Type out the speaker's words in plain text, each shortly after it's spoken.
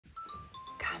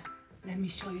let me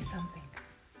show you something.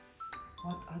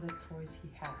 What other toys he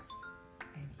has.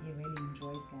 And he really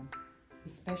enjoys them.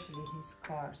 Especially his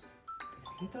cars.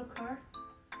 This little car,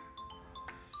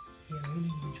 he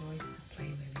really enjoys to play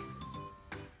with it.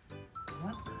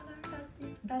 What color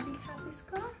does he have this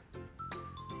car?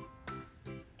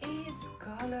 It's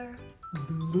color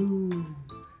blue.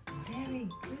 Very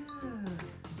good.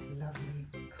 Lovely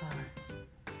car.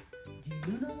 Do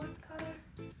you know what color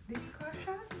this car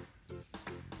has?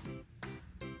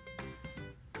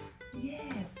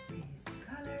 Yes, it's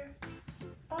color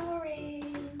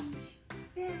orange.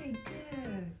 Very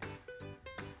good.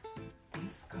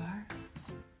 This car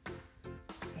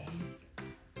is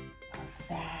a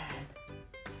van.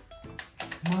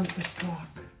 Monster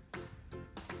truck.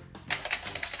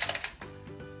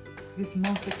 This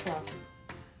monster truck,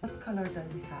 what color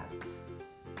does it have?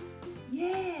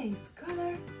 Yeah, it's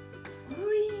color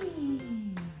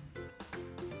green.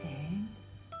 And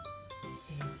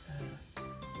it's a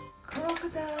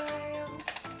crocodile.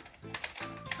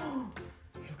 Oh,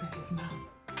 look at his mouth.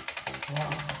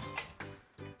 Wow.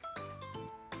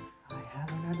 I have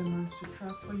another monster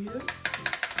truck for you.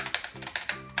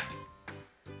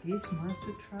 This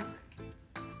monster truck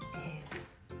is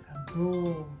a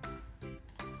bull.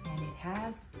 And it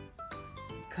has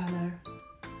color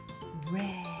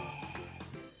red.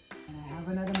 And I have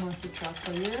another monster truck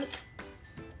for you.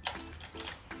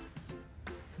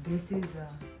 This is a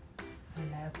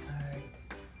leopard.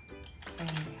 And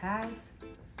it has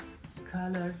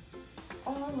color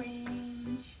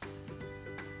orange.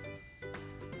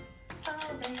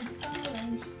 Orange,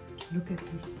 orange. Look at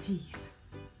his teeth.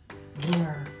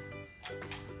 Roar.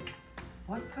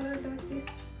 What color does this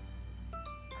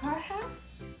car have?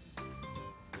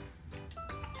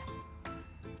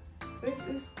 This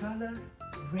is color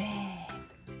red.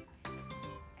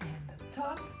 And the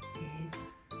top is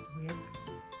with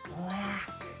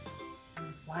black.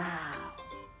 Wow.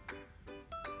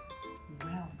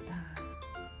 Well done.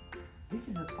 This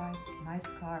is a quite nice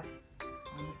car,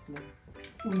 honestly.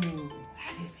 Ooh,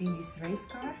 have you seen this race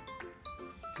car?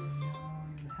 No,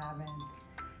 you haven't.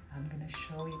 I'm gonna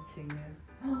show it to you.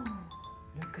 Oh,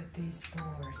 look at these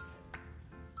doors.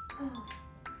 Oh,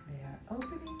 they are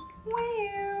opening.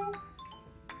 Wow!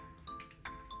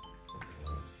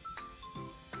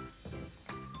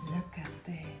 Look at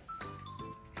this.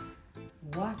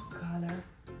 What color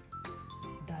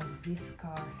does this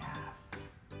car have?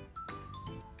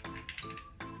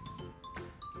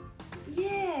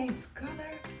 Yeah, it's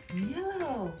color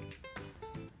yellow.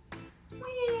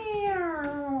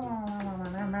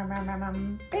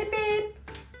 Beep beep.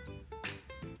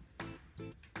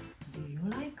 Do you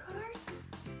like cars?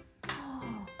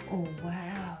 Oh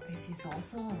wow, this is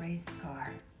also a race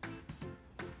car.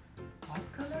 What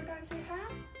color does it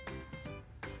have?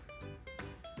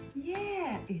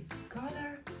 Yeah, it's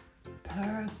color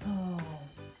purple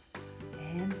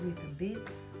and with a bit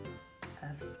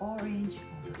of orange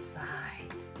on the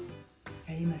side.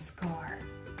 Famous car.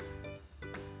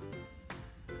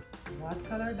 What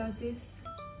color does this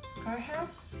car have?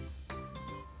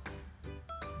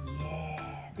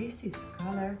 Yeah, this is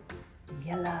color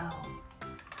yellow.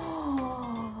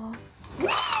 Oh,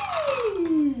 this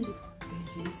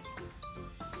is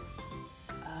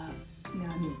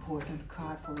an important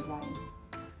car for Ryan.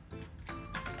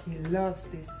 He loves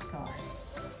this car.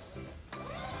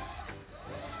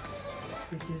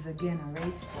 This is again a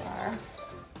race car.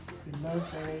 He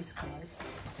loves the race cars.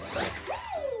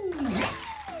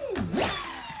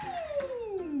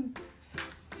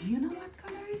 Do you know what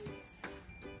color is this?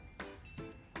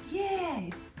 Yeah,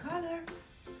 it's color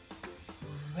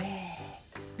red.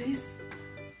 This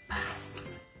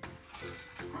bus.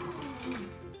 Oh,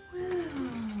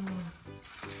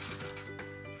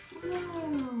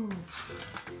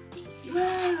 wow.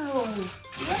 Whoa.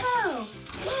 Whoa.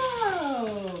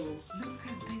 Whoa. Look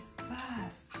at this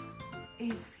bus.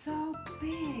 It's so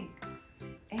big.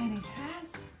 And it has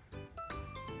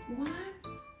 1,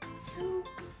 2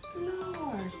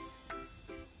 floors.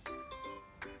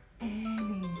 And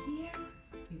in here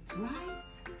it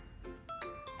writes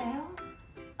L-O-N-D-O-N.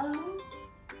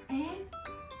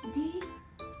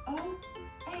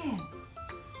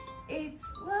 It's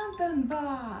London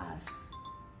Bus.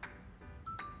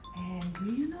 And do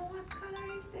you know what color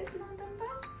is this London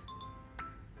Bus?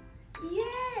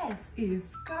 Yes,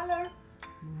 it's color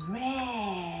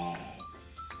red.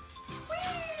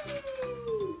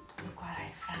 Whee! Look what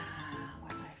I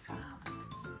found.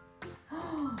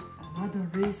 Oh, another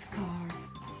race car.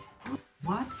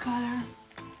 What color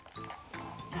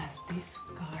does this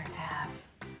car have?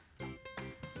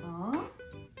 Huh?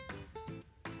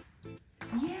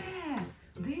 Yeah,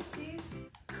 this is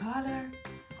color color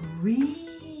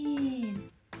green.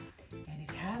 And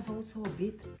it has also a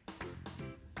bit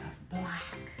of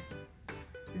black.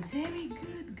 Very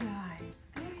good, guys.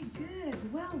 Very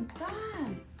good. Well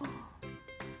done. Oh,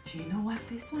 do you know what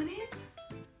this one is?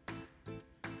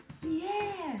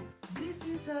 Yeah, this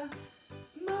is a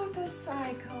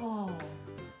motorcycle.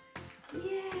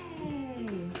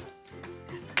 Yay!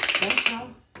 That's a special.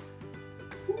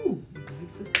 Ooh, it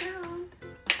makes a sound.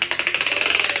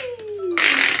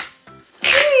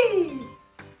 Whee!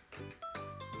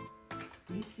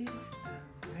 This is a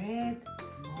red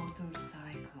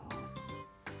motorcycle.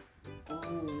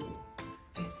 Oh,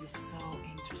 this is so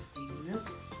interesting. Look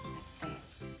at this.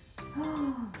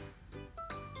 Oh,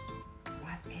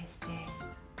 what is this?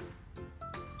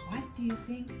 What do you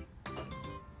think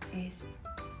is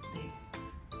this?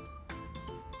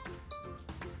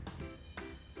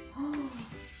 Oh,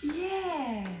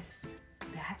 yes,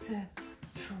 that's a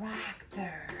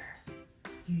tractor.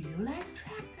 Do you like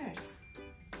tractors?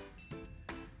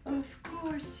 Of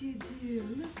course you do.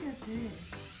 Look at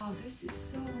this. Oh, this is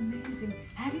so amazing.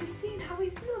 Have you seen how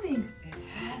it's moving? It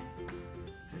has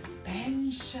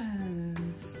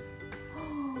suspensions.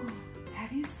 Oh,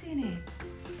 have you seen it?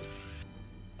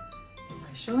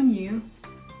 I've shown you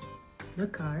the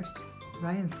cars,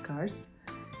 Ryan's cars.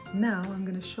 Now I'm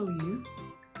gonna show you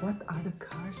what other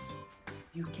cars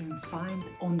you can find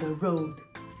on the road.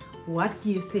 What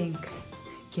do you think?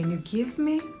 Can you give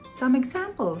me some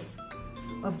examples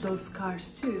of those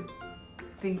cars too?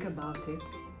 Think about it.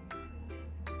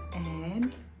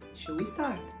 And shall we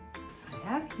start? I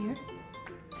have here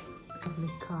lovely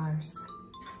cars.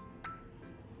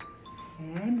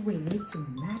 And we need to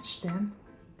match them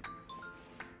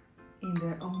in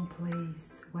their own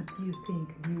place. What do you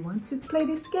think? Do you want to play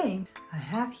this game? I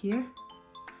have here,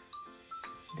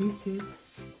 this is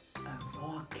a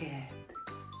rocket,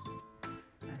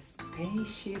 a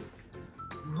spaceship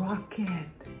rocket.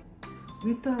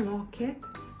 With the rocket,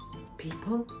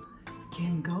 people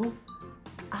can go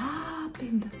up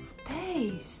in the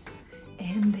space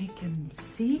and they can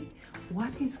see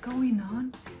what is going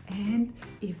on and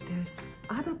if there's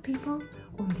other people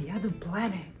on the other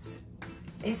planets.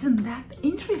 Isn't that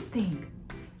interesting?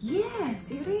 Yes,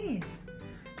 it is.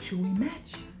 Should we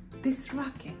match this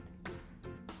rocket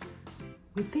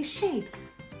with these shapes?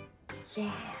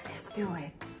 Yeah, let's do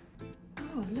it.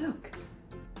 Oh, look.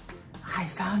 I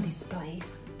found its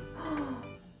place. Oh,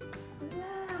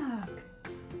 look.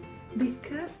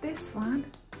 Because this one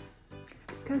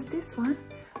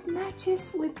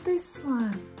matches with this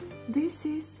one. This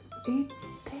is its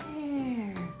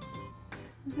pair.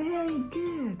 Very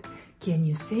good. Can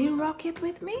you say rocket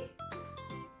with me?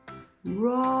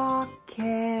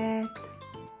 Rocket.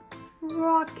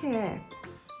 Rocket.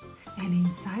 And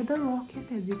inside the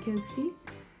rocket, as you can see,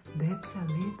 there's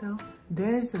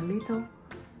a little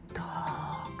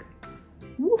dog.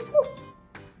 Woof woof.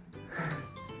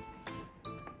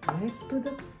 Let's put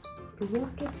the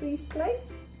rocket to its place.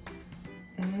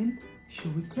 And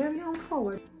should we carry on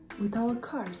forward with our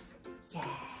cars? Yeah,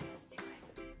 let's do it.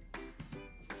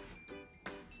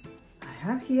 I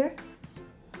have here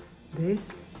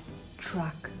this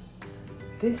truck.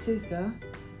 This is a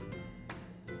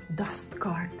dust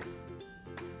cart.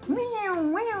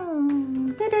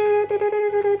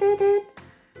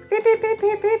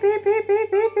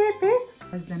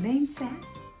 As the name says,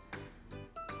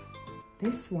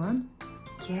 this one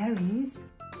carries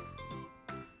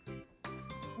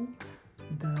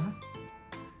the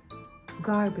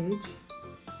garbage.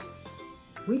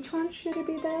 Which one should it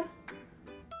be the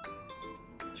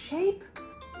shape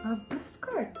of the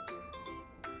skirt?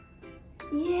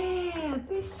 Yeah,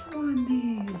 this one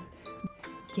is.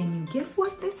 Can you guess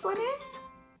what this one is?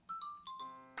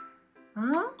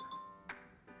 Huh?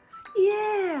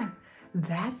 Yeah,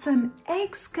 that's an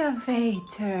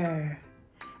excavator.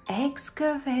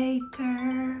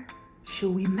 Excavator.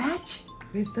 Should we match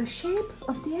with the shape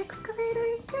of the excavator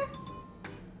in here?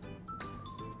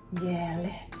 Yeah,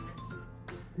 let's.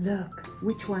 Look,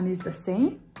 which one is the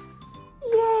same?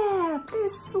 Yeah,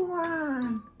 this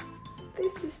one.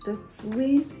 This is the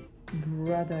twin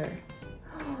brother.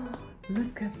 Oh,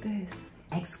 look at this.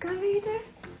 Excavator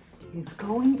is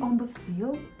going on the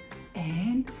field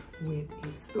and with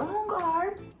its long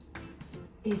arm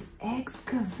is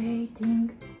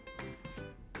excavating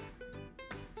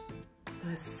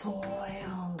the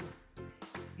soil.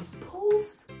 It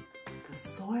pulls the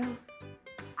soil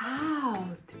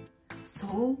out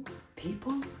so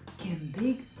people can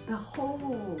dig the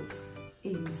holes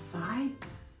inside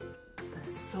the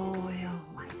soil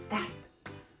like that.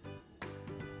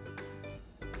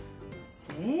 It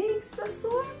takes the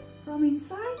soil from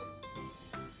inside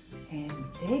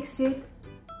and takes it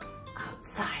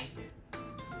outside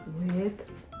with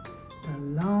the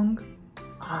long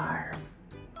arm.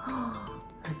 Oh,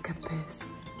 look at this.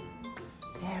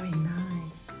 Very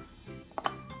nice.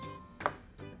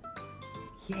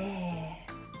 Yeah.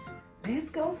 Let's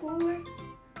go forward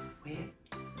with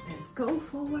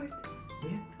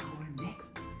our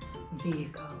next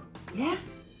vehicle. Yeah?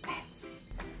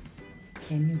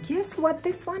 Can you guess what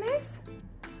this one is?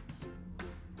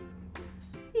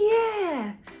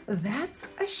 Yeah, that's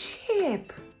a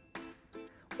ship.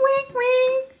 Wink,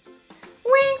 wink.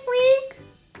 Wink, wink.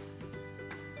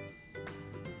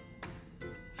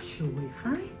 Should we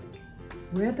find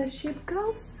where the ship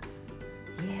goes?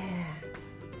 Yeah.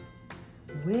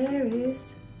 Where is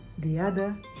the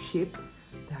other ship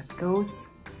that goes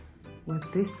with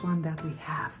this one that we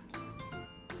have?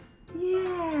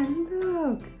 Yeah,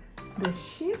 look. The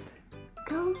ship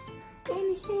goes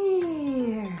in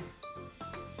here.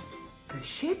 The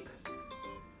ship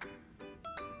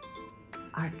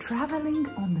are traveling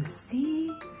on the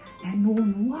sea and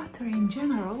on water in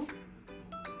general,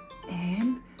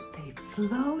 and they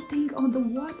floating on the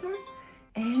water,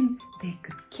 and they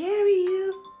could carry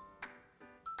you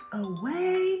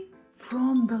away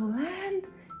from the land,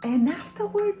 and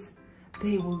afterwards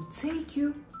they will take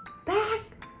you back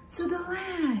to the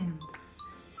land.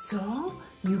 So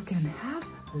you can have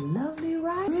a lovely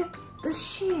ride with the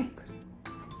ship.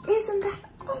 Isn't that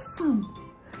awesome?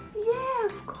 Yeah,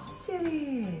 of course it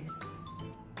is.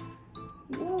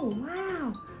 Whoa,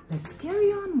 wow. Let's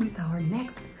carry on with our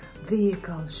next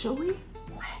vehicle, shall we?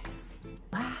 Let's.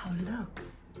 Wow, look.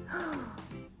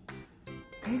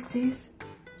 This is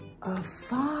a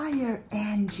fire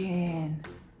engine.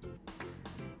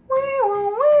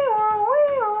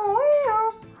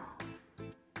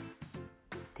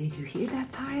 Did you hear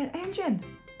that fire engine?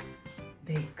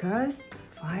 Because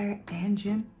fire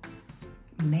engine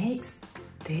makes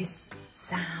this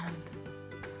sound.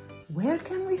 Where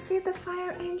can we fit the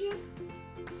fire engine?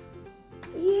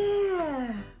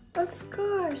 Yeah, of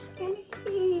course, in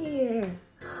here.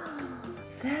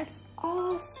 That's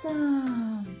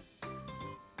awesome.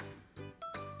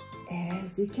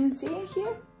 As you can see in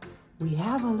here, we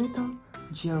have a little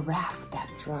giraffe that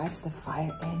drives the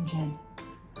fire engine.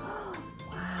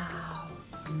 Wow,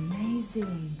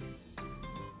 amazing.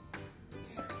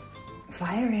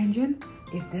 Fire engine,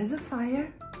 if there's a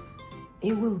fire,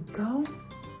 it will go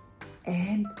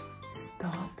and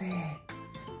stop it,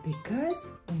 because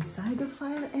inside the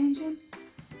fire engine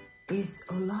is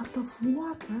a lot of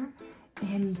water,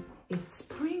 and it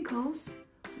sprinkles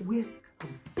with a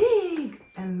big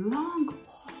and long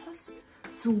hose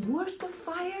towards the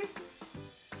fire,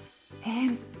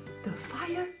 and the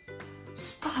fire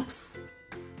stops.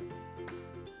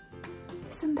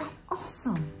 Isn't that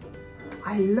awesome?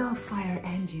 I love fire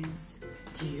engines.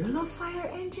 Do you love fire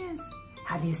engines?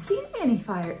 Have you seen any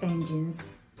fire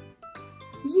engines?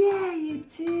 Yeah, you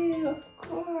do, of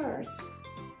course.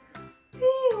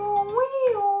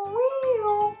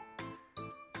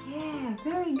 Yeah,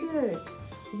 very good.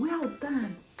 Well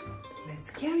done. Let's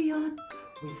carry on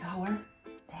with our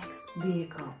next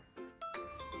vehicle.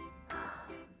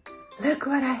 Look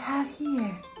what I have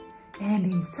here. And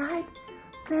inside,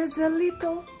 there's a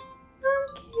little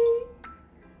monkey.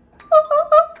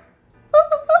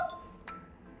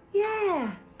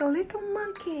 Yeah, the little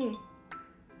monkey.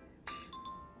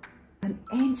 An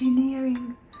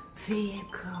engineering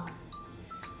vehicle.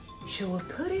 Shall we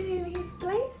put it in his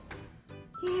place?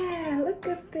 Yeah, look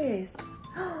at this.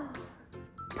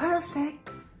 Perfect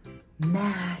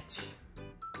match.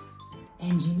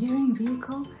 Engineering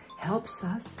vehicle helps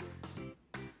us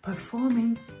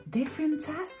performing different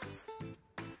tasks.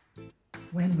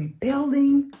 When we're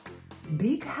building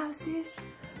big houses,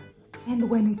 and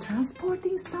when we're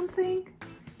transporting something,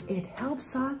 it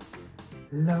helps us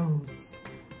loads.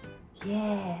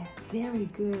 Yeah, very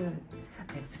good.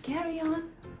 Let's carry on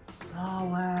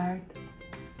forward.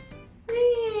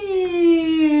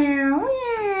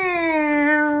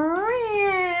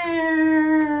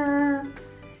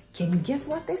 Can you guess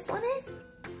what this one is?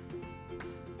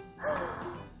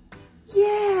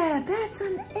 Yeah, that's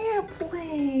an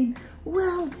airplane.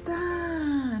 Well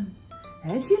done.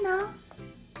 As you know,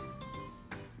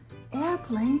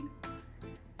 airplane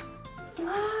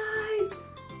flies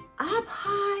up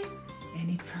high,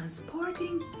 and it's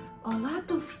transporting a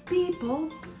lot of people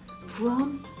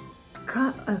from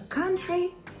a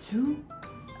country to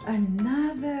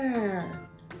another.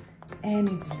 And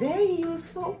it's very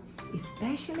useful,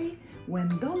 especially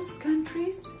when those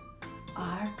countries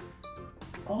are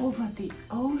over the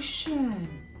ocean,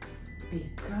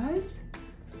 because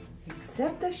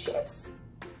except the ships,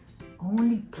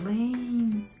 only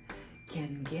planes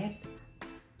can get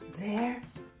there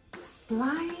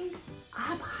flying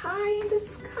up high in the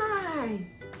sky.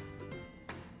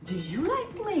 Do you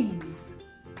like planes?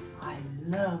 I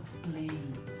love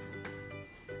planes.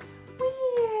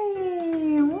 Wee,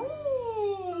 wee, wee.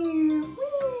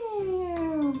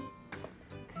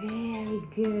 Very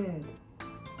good.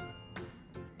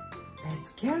 Let's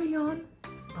carry on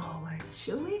forward,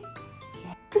 shall we?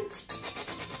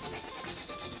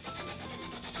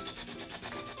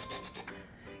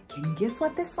 Can you guess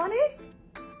what this one is?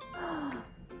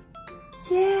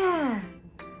 Yeah,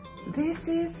 this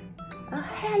is a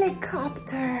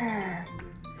helicopter.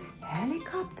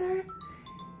 Helicopter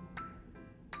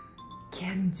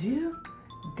can do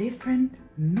different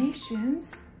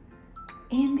missions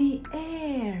in the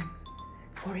air.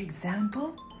 For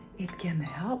example, it can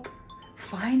help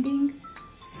finding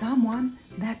someone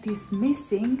that is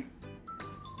missing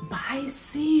by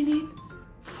seeing it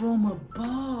from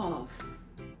above.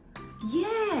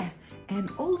 Yeah, and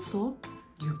also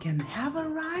you can have a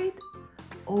ride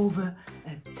over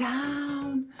a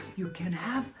town, you can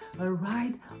have a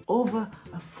ride over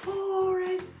a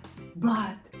forest,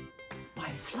 but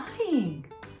by flying.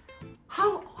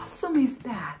 How awesome is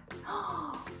that?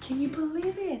 Oh, can you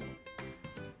believe it?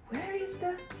 Where is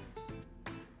the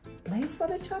place for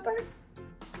the chopper?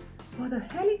 For the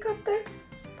helicopter?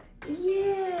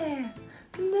 Yeah,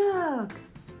 look,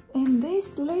 in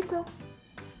this little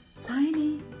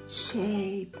tiny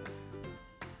shape.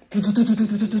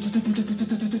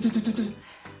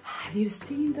 Have you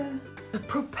seen the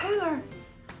propeller?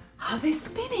 How they're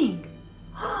spinning?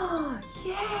 Oh,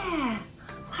 yeah,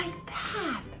 like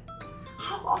that.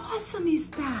 How awesome is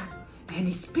that? And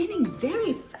it's spinning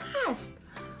very fast.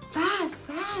 Fast,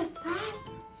 fast, fast.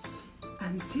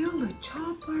 Until the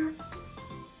chopper,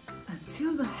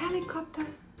 until the helicopter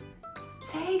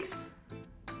takes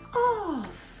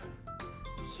off.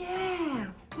 Yeah,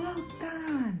 well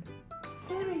done.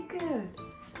 Very good.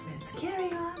 Let's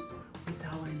carry on with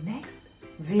our next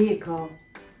vehicle.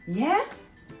 Yeah?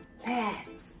 Let's.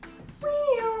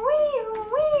 Wheel, wheel,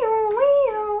 wheel,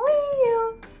 wheel,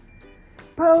 wheel.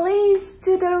 Police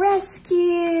to the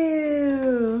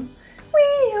rescue.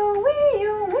 Wheel,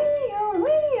 wheel, wheel,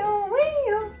 wheel,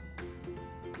 wheel.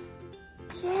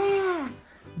 Yeah,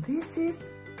 this is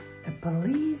a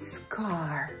police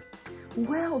car.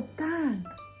 Well done.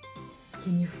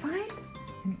 Can you find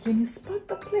and can you spot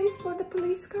the place for the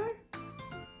police car?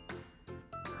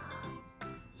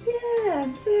 Yeah,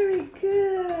 very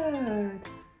good.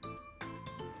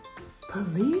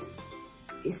 Police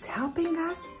is helping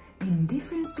us in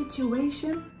different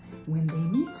situations when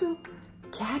they need to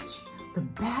catch the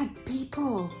bad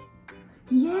people.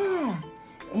 Yeah,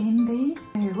 and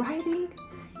they're riding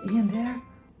in their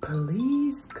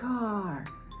police car.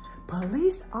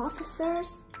 Police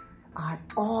officers are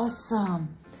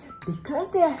awesome because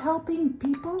they're helping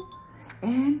people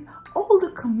and all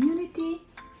the community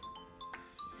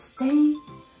staying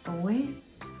away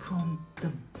from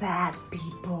the bad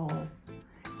people.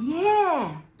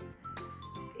 Yeah,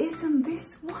 isn't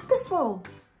this wonderful?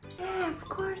 Yeah, of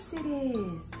course it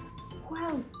is.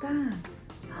 Well done.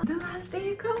 The last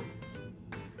vehicle?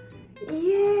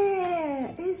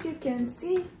 Yeah, as you can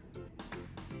see,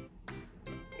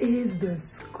 is the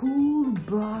school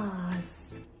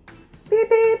bus. Beep,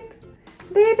 beep,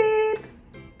 beep, beep.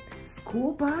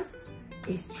 School bus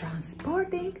is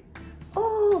transporting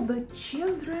all the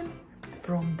children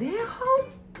from their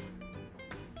home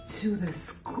to the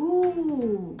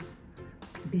school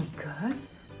because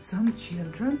some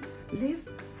children live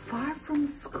far from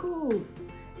school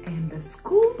and the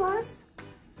school bus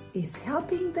is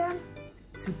helping them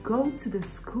to go to the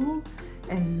school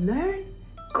and learn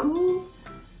cool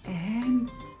and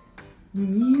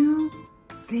new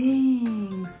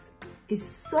things. It's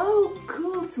so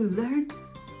cool to learn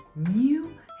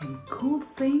new and cool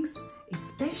things,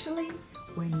 especially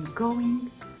when you're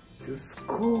going to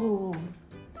school.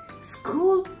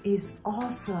 School is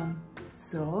awesome,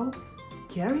 so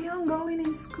carry on going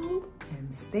in school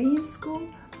and stay in school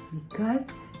because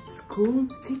school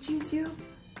teaches you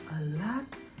a lot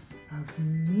of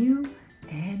new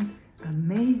and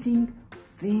amazing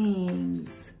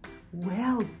things.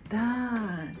 Well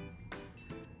done.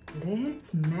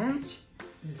 Let's match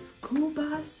the school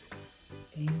bus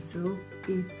into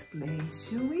its place,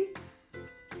 shall we?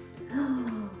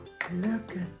 Oh,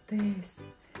 look at this.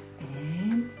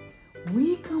 And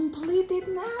we completed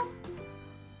now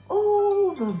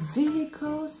all the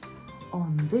vehicles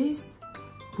on this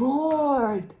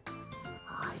board.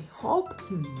 I hope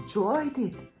you enjoyed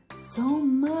it so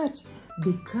much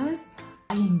because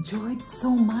I enjoyed so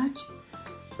much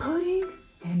putting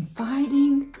and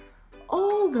finding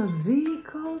all the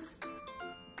vehicles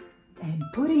and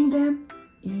putting them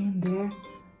in their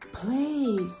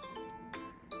place.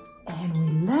 And we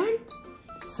learned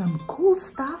some cool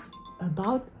stuff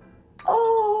about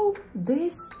all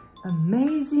these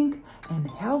amazing and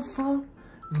helpful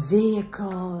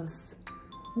vehicles.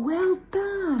 Well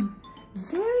done!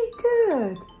 Very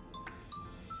good!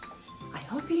 I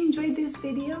hope you enjoyed this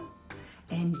video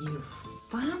and you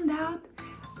found out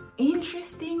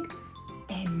interesting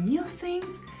and new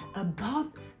things about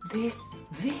these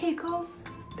vehicles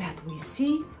that we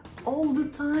see all the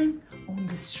time on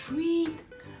the street,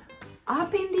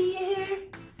 up in the air,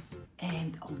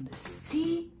 and on the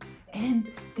sea, and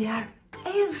they are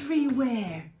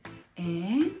everywhere.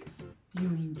 And you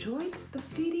enjoyed the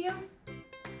video?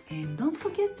 And don't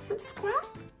forget to subscribe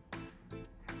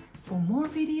for more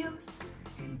videos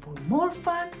and for more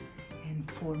fun and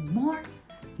for more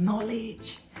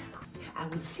knowledge. I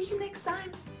will see you next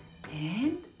time,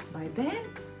 and by then,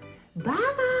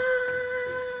 bye-bye!